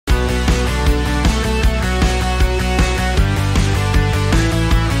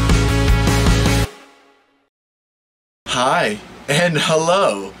Hi and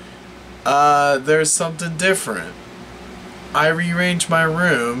hello. There's something different. I rearranged my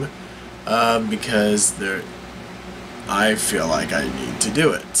room because I feel like I need to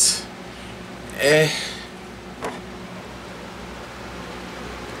do it. I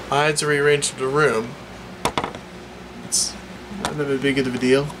had to rearrange the room. It's not a big of a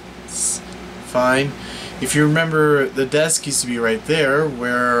deal. It's fine. If you remember, the desk used to be right there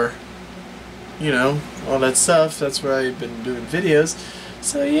where, you know, all that stuff. That's where I've been doing videos.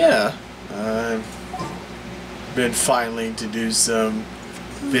 So yeah, I've been filing to do some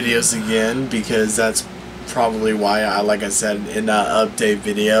videos again because that's probably why like I said in that update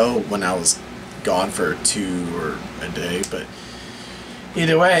video when I was gone for 2 or a day, but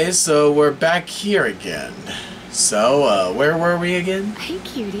either way, so we're back here again. So, where were we again? Hey,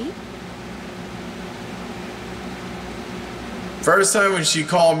 cutie. First time when she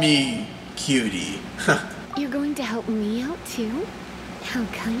called me cutie. You're going to help me out too? How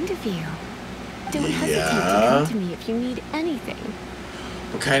kind of you. Don't hesitate to come to me if you need anything.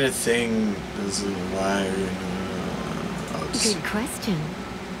 What kind of thing is why? Good question.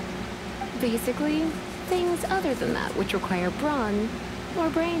 Basically, things other than that which require brawn or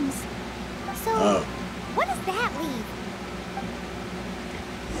brains. So, what does that leave?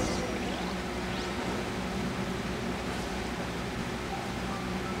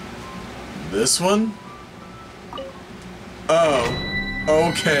 This one? Oh,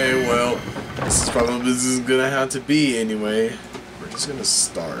 okay, well, this is probably this is gonna have to be anyway. We're just gonna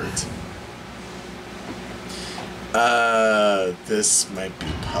start. This might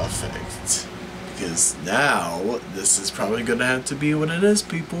be perfect. Because now, this is probably gonna have to be what it is,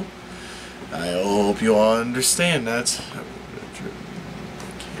 people. I hope you all understand that.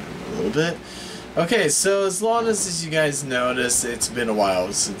 A little bit. Okay, so as long as you guys notice, it's been a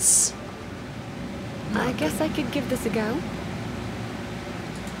while since... I guess I could give this a go.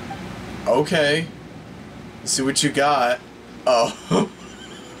 Okay. Let's see what you got. Oh.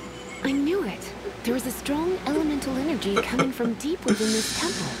 I knew it. There was a strong elemental energy coming from deep within this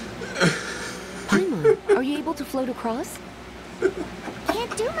temple. Paimon, are you able to float across?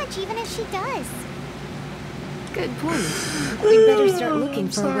 Can't do much even if she does. Good point. We'd better start looking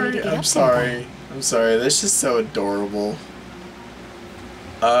for a way to get up there. I'm sorry. That's just so adorable.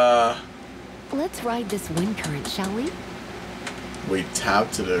 Let's ride this wind current, shall we? We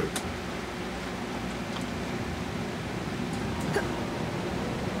tap to the...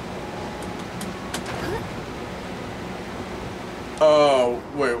 Oh,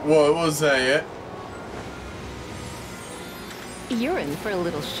 wait, what was that? You're in for a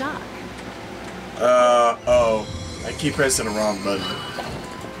little shock. Oh. I keep pressing the wrong button.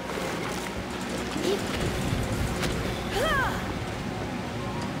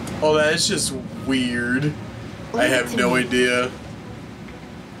 Oh, that's just weird. I have no idea.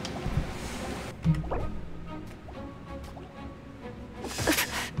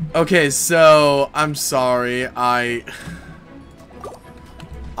 Okay, so I'm sorry. I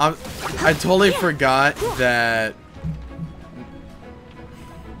totally forgot that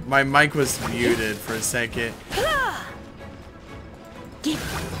my mic was muted for a second.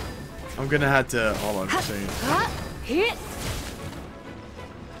 I'm gonna have to hold on a second.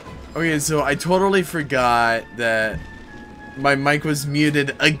 Okay, so I totally forgot that my mic was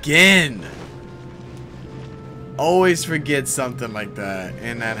muted again. Always forget something like that,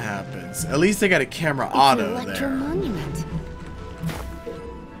 and that happens. At least I got a camera auto there. there. Monument.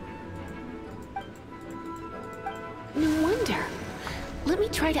 No wonder. Let me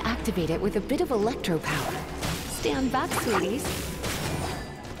try to activate it with a bit of electro power. Stand back, sweeties.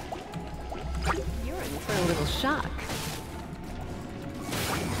 You're in for a little shock.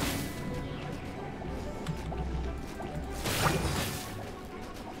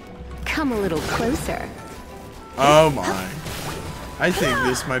 Come a little closer. Oh my. I think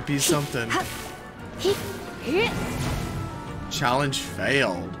this might be something. Challenge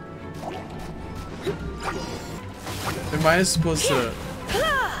failed. Am I supposed to...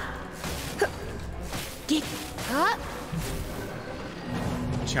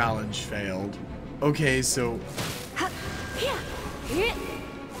 Challenge failed. Okay, so...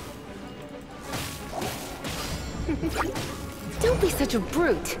 Don't be such a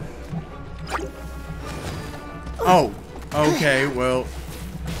brute. Oh, okay, well...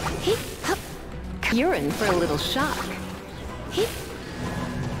 You're in for a little shock.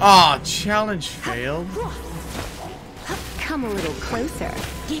 Ah, challenge failed. Come a little closer.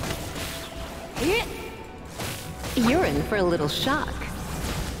 You're in for a little shock.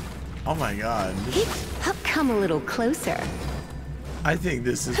 Oh my god. Come a little closer. I think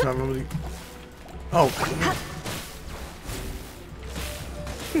this is probably... Oh.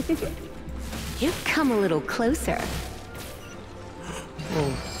 You've come a little closer.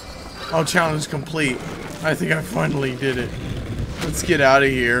 Oh, challenge complete. I think I finally did it. Let's get out of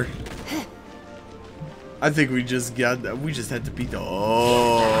here. I think we just had to beat the...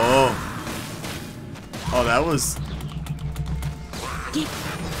 Oh, that was...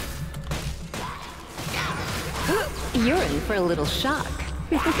 You're in for a little shock.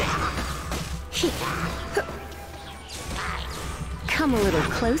 Come a little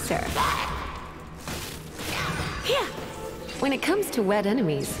closer. When it comes to wet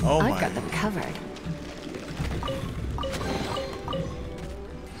enemies, I've got them covered.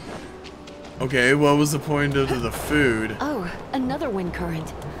 Okay, what was the point of the food? Oh, another wind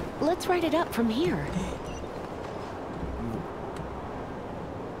current. Let's ride it up from here.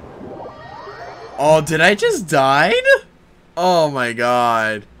 Oh, did I just die? Oh my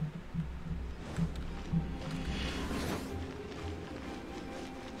god.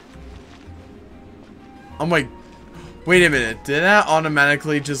 I'm like, wait a minute. Did that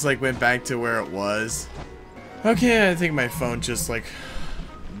automatically just like went back to where it was? Okay, I think my phone just like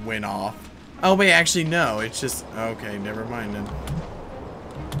went off. Oh wait, actually no. It's just okay. Never mind then.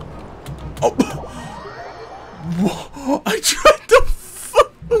 Oh, whoa, I tried to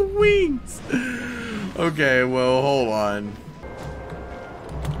fuck the wings. Okay, well hold on.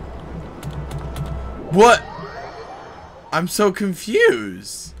 What? I'm so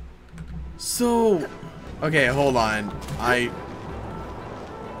confused. So, okay, hold on.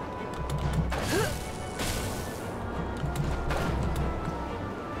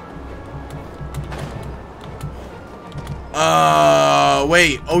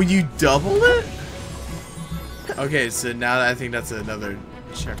 Wait. Oh, you double it? Okay, so now I think that's another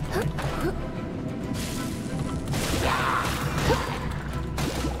checkpoint.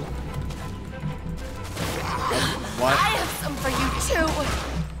 What? I have some for you too.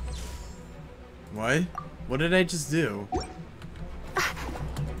 What? What did I just do?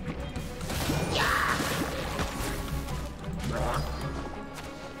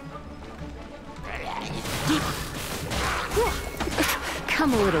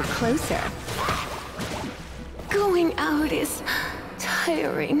 Come a little closer. Going out is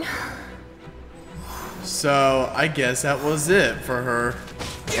tiring. So, I guess that was it for her.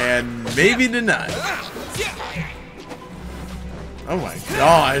 And maybe tonight. Oh my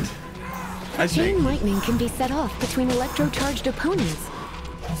god. Chain lightning can be set off between electro-charged opponents.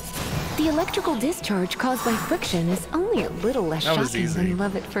 The electrical discharge caused by friction is only a little less shocking than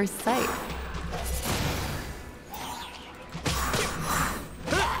love at first sight.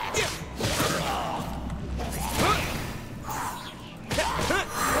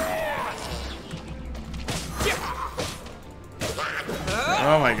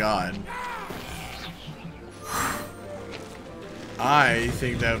 Oh my god. I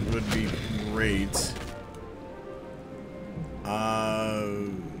think that would be great.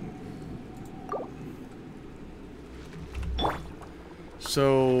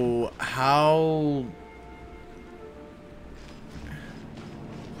 So how...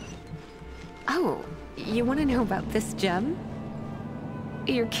 Oh, you want to know about this gem?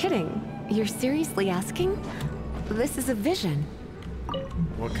 You're kidding. You're seriously asking? This is a vision.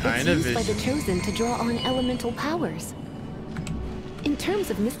 What kind of vision? It's used by the Chosen to draw on elemental powers. In terms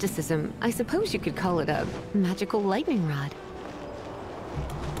of mysticism, I suppose you could call it a magical lightning rod.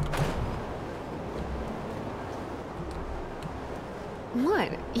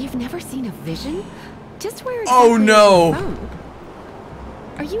 What? You've never seen a vision? Just where exactly Oh no! are you from?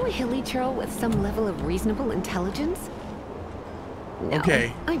 Are you a hilly churl with some level of reasonable intelligence? No,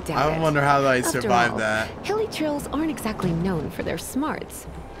 Okay, I doubt it. I wonder how I After survived all, that. Hilly churls aren't exactly known for their smarts.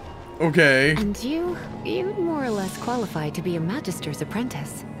 Okay. And you'd more or less qualify to be a magister's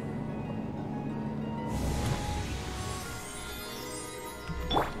apprentice.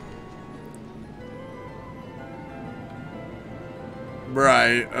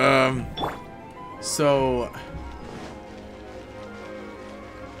 Right, so...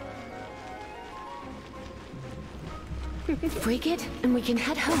 Break it, and we can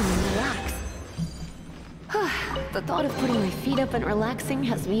head home and relax. The thought of putting my feet up and relaxing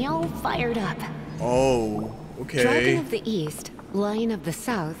has me all fired up. Oh, okay. Dragon of the East, Lion of the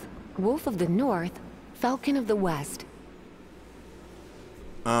South, Wolf of the North, Falcon of the West.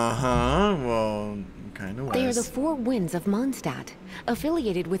 Uh-huh, well, kind of was. They are the four winds of Mondstadt,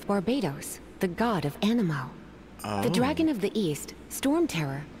 affiliated with Barbados, the god of Anemo. Oh. The Dragon of the East, Storm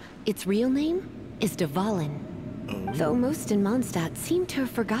Terror, its real name is Dvalin. Oh. Though most in Mondstadt seem to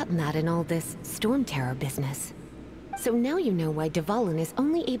have forgotten that in all this Storm Terror business. So now you know why Dvalin is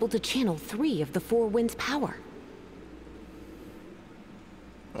only able to channel 3 of the 4 winds' power.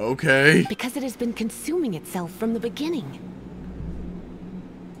 Okay. Because it has been consuming itself from the beginning.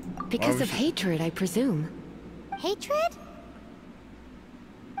 Because of hatred, I presume. Hatred?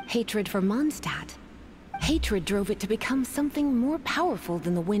 Hatred for Mondstadt. Hatred drove it to become something more powerful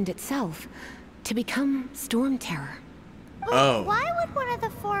than the wind itself. To become Storm Terror. But why would one of the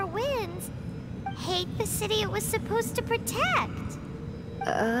four winds hate the city it was supposed to protect?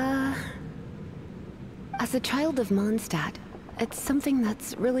 As a child of Mondstadt, it's something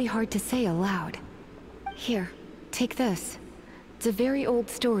that's really hard to say aloud. Here, take this. It's a very old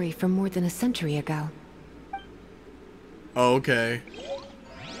story from more than a century ago. Oh, okay.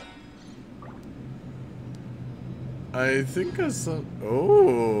 I think I saw...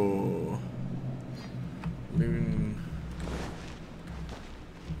 Oh.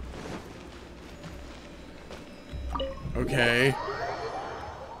 Okay.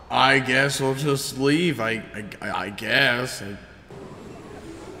 I guess we'll just leave. I guess.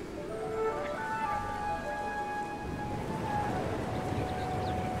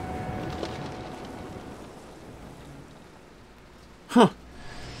 Huh.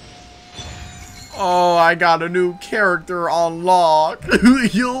 Oh, I got a new character on lock.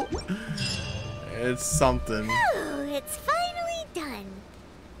 It's something. Oh, it's finally done.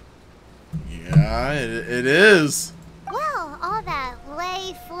 Yeah, it is. Well, all that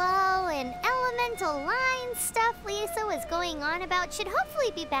lay, flow, and elemental line stuff Lisa was going on about should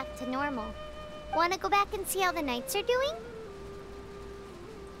hopefully be back to normal. Want to go back and see how the knights are doing?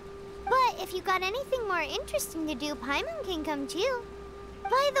 But if you got anything more interesting to do, Paimon can come too.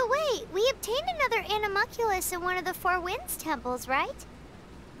 By the way, we obtained another Animalculus in one of the Four Winds temples, right?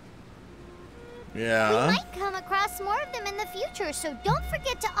 Yeah. We might come across more of them in the future, so don't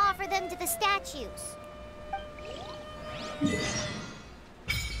forget to offer them to the statues.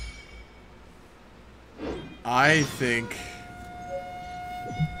 I think...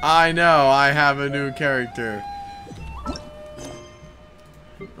 I know, I have a new character.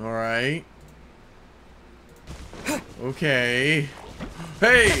 Alright. Okay.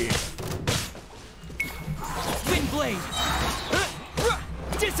 Hey! Windblade!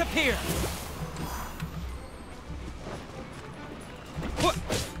 Disappear!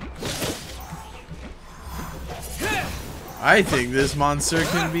 I think this monster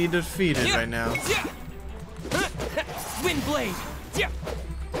can be defeated right now. Windblade!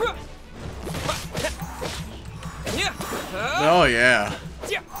 Oh yeah.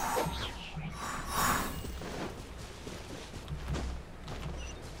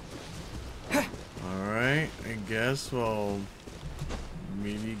 Alright, I guess we'll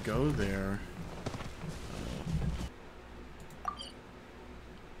maybe go there.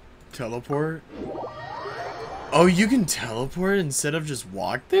 Teleport? Oh, you can teleport instead of just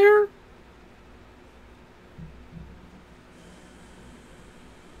walk there?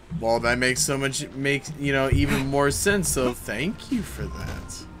 Well, that makes so much, you know, even more sense, so thank you for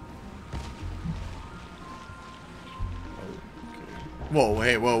that. Whoa,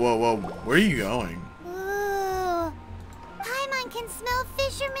 hey, whoa. Where are you going? Ooh. Paimon can smell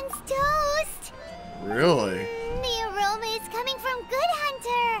fisherman's toast. Really? The aroma is coming from Good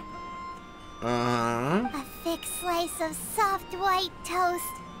Hunter. Uh-huh. A thick slice of soft white toast,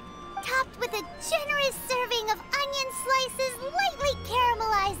 topped with a generous serving of onion slices lightly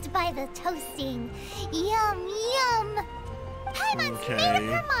caramelized by the toasting. Yum, yum. Paimon's made up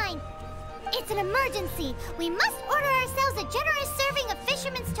her mind. It's an emergency. We must order ourselves a generous serving of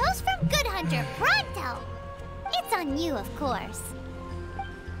fisherman's toast from Good Hunter, pronto. It's on you, of course.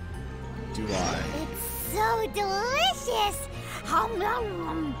 Do I? It's so delicious. Hum, hum,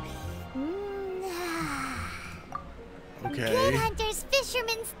 hum. Okay. Good Hunter's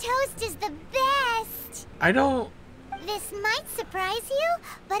fisherman's toast is the best. I don't... This might surprise you,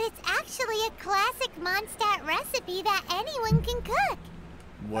 but it's actually a classic Mondstadt recipe that anyone can cook.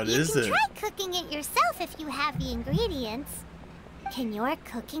 What is it? You can try cooking it yourself if you have the ingredients. Can your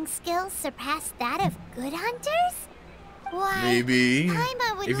cooking skills surpass that of Good Hunter's? Why, maybe.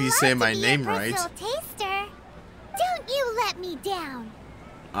 Paimon would if you love say to my be name a right. Brazil taster. Don't you let me down.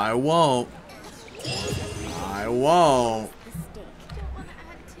 I won't. I won't.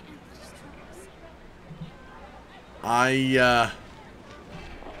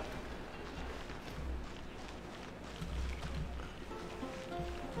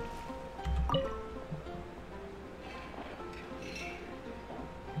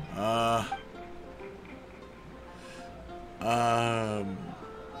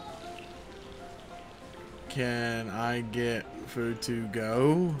 Can I get food to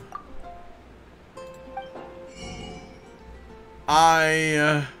go?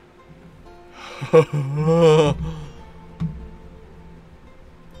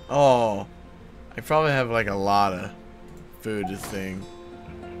 Oh, I probably have like a lot of food to thing.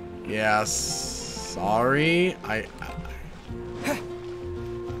 Yeah, sorry. Hey,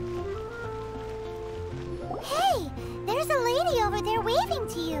 there's a lady over there waving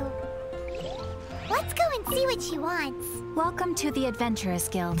to you. Let's go and see what she wants. Welcome to the Adventurers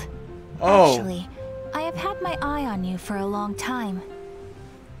Guild. Oh. Actually, I have had my eye on you for a long time.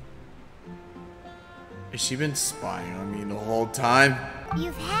 Has she been spying on me the whole time?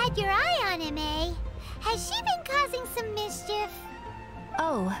 You've had your eye on him, eh? Has she been causing some mischief?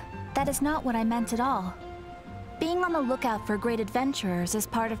 Oh, that is not what I meant at all. Being on the lookout for great adventurers is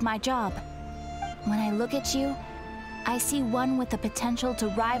part of my job. When I look at you, I see one with the potential to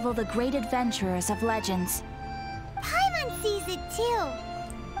rival the great adventurers of legends. Paimon sees it too.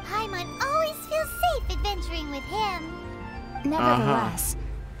 Paimon always feels safe adventuring with him. Nevertheless,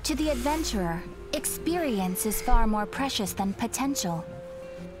 to the adventurer, experience is far more precious than potential.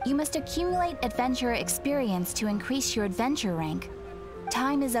 You must accumulate adventurer experience to increase your adventure rank.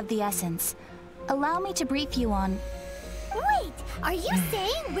 Time is of the essence. Allow me to brief you on... Wait, are you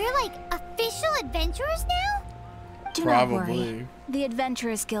saying we're like official adventurers now? Do not worry. The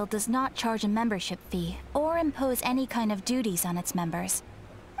Adventurers Guild does not charge a membership fee or impose any kind of duties on its members.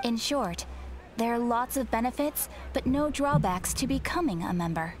 In short, there are lots of benefits, but no drawbacks to becoming a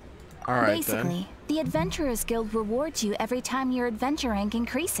member. Alright, basically, the Adventurers Guild rewards you every time your adventure rank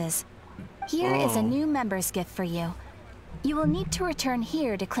increases. Here is a new member's gift for you. You will need to return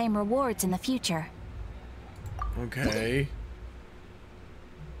here to claim rewards in the future. Okay.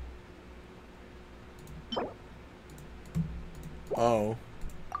 Oh.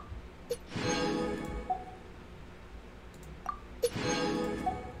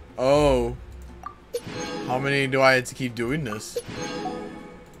 Oh. How many do I have to keep doing this?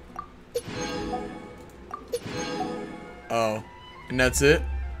 Oh. And that's it?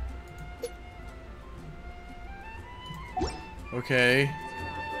 Okay.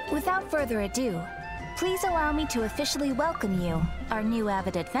 Without further ado, please allow me to officially welcome you, our new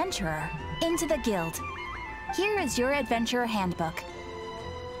avid adventurer, into the guild. Here is your adventurer handbook.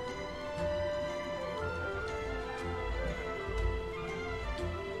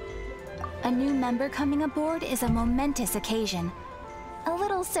 A new member coming aboard is a momentous occasion. A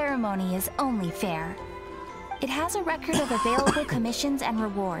little ceremony is only fair. It has a record of available commissions and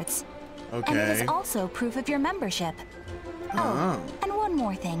rewards. Okay. And it is also proof of your membership. Oh, and one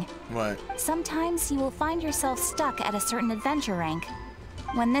more thing. What? Sometimes you will find yourself stuck at a certain adventure rank.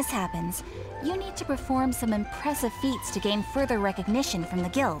 When this happens, you need to perform some impressive feats to gain further recognition from the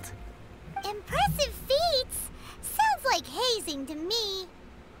guild. Impressive feats? Sounds like hazing to me.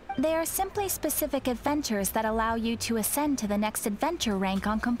 They are simply specific adventures that allow you to ascend to the next adventure rank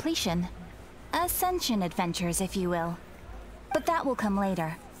on completion. Ascension adventures, if you will. But that will come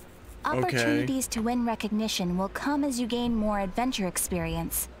later. Opportunities to win recognition will come as you gain more adventure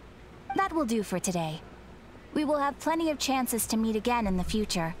experience. That will do for today. We will have plenty of chances to meet again in the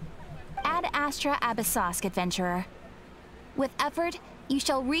future. Ad Astra Abyssosk, adventurer. With effort, you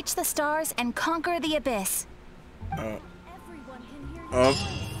shall reach the stars and conquer the abyss.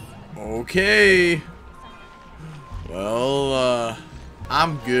 Okay. Well,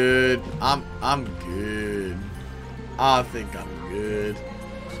 I'm good. I'm good. I think I'm good.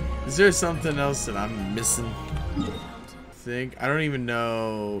 Is there something else that I'm missing? I don't even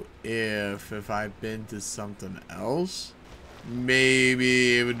know if I've been to something else.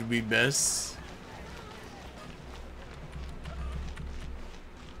 Maybe it would be best.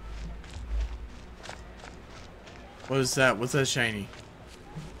 What is that? What's that shiny?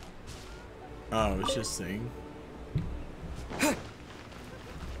 Oh, it's just saying.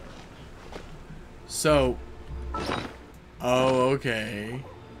 So. Oh, okay.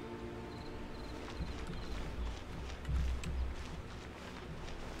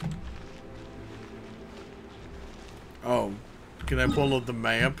 Oh, can I pull up the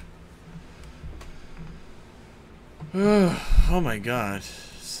map? Oh my god.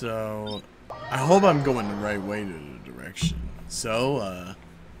 So, I hope I'm going the right way to the direction. So,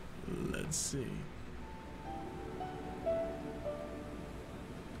 let's see.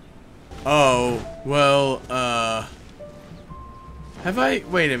 Oh, well, have I,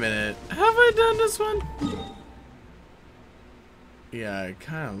 wait a minute. Have I done this one? Yeah, it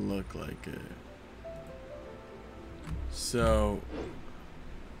kind of looked like it. So,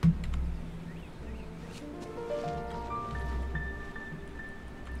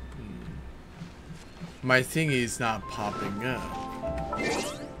 my thingy's not popping up.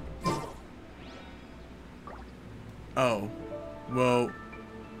 Oh, well.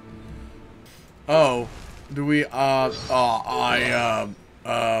 Oh, do we,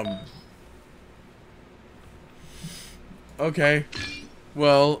 Okay.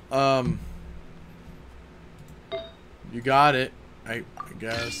 Well, you got it, I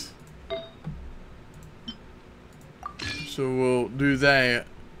guess. So we'll do that.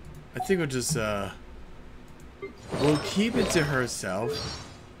 I think we'll just, we'll keep it to herself.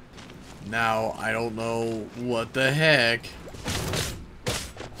 Now, I don't know what the heck.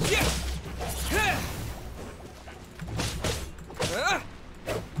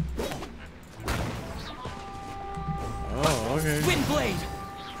 Oh, okay. Wind blade.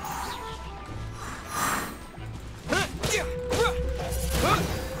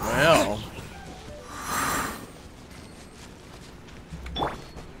 Well.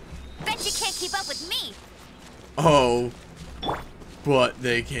 Bet you can't keep up with me. Oh. But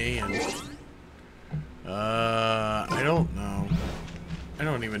they can. I don't know. I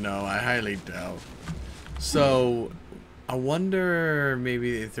don't even know. I highly doubt. So, I wonder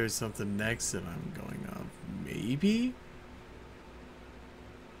maybe if there's something next that I'm going on. Maybe?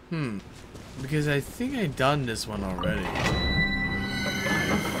 Because I think I've done this one already. I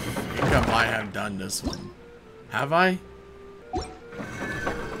think I might have done this one. Have I?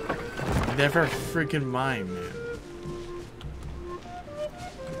 Never freaking mind, man.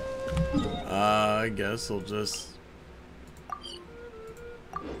 I guess we'll just...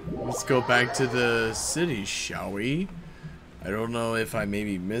 Let's go back to the city, shall we? I don't know if I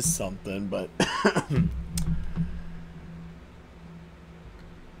maybe missed something, but...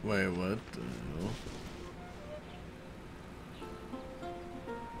 Wait, what the hell?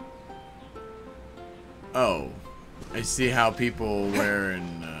 Oh. I see how people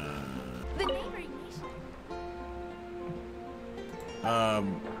wearing, The neighboring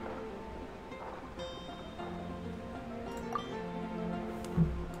nation.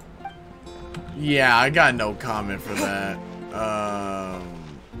 Yeah, I got no comment for that. I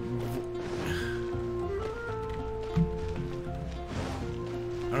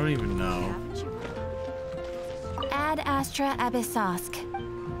don't even know. Ad Astra Abyssosk.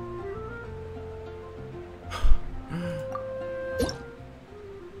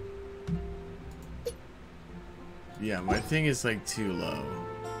 Yeah, my thing is like too low.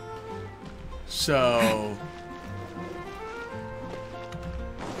 So...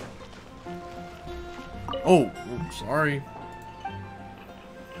 Oh, sorry.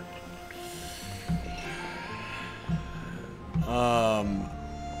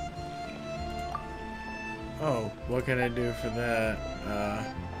 Oh, what can I do for that?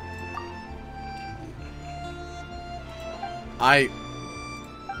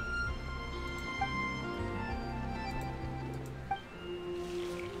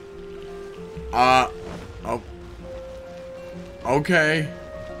 Oh. Okay.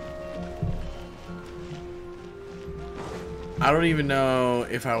 I don't even know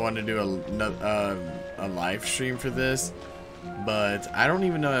if I want to do a live stream for this, but I don't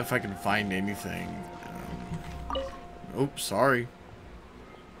even know if I can find anything. Oops, sorry.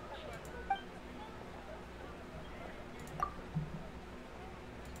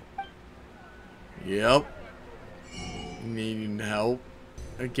 Yep. Needing help.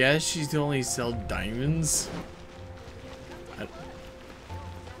 I guess she's only sell diamonds.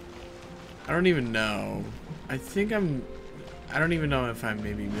 I don't even know. I don't even know if I'm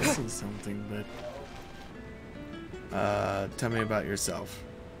maybe missing something, but tell me about yourself.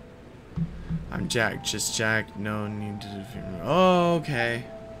 I'm Jack, just Jack, no need to... Oh, okay.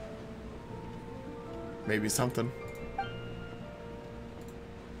 Maybe something.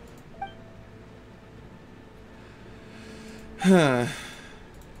 Huh.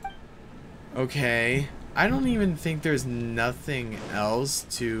 Okay. I don't even think there's nothing else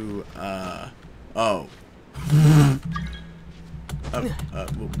to, oh.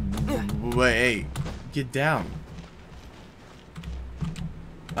 Wait, hey, get down.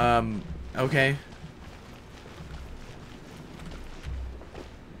 Okay.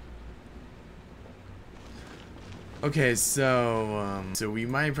 Okay, so we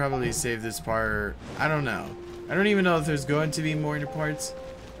might probably save this part. I don't know. I don't even know if there's going to be more parts.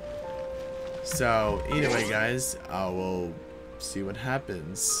 So, either way, guys, I will see what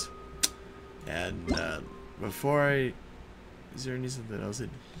happens. And, before I... Is there something else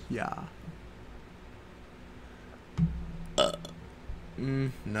in... Yeah.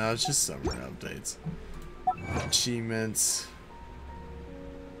 No, it's just summer updates. Achievements.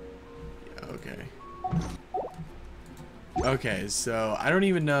 Yeah, okay. Okay, so, I don't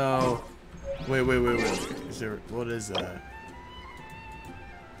even know... Wait. Is there... What is that?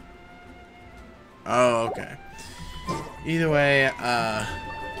 Oh, okay. Either way,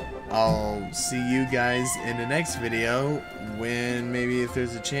 I'll see you guys in the next video when maybe if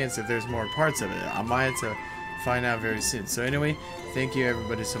there's a chance, if there's more parts of it. I might have to find out very soon. So anyway, thank you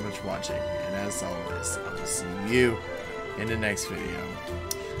everybody so much for watching. And as always, I will see you in the next video.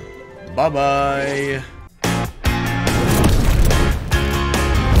 Bye-bye!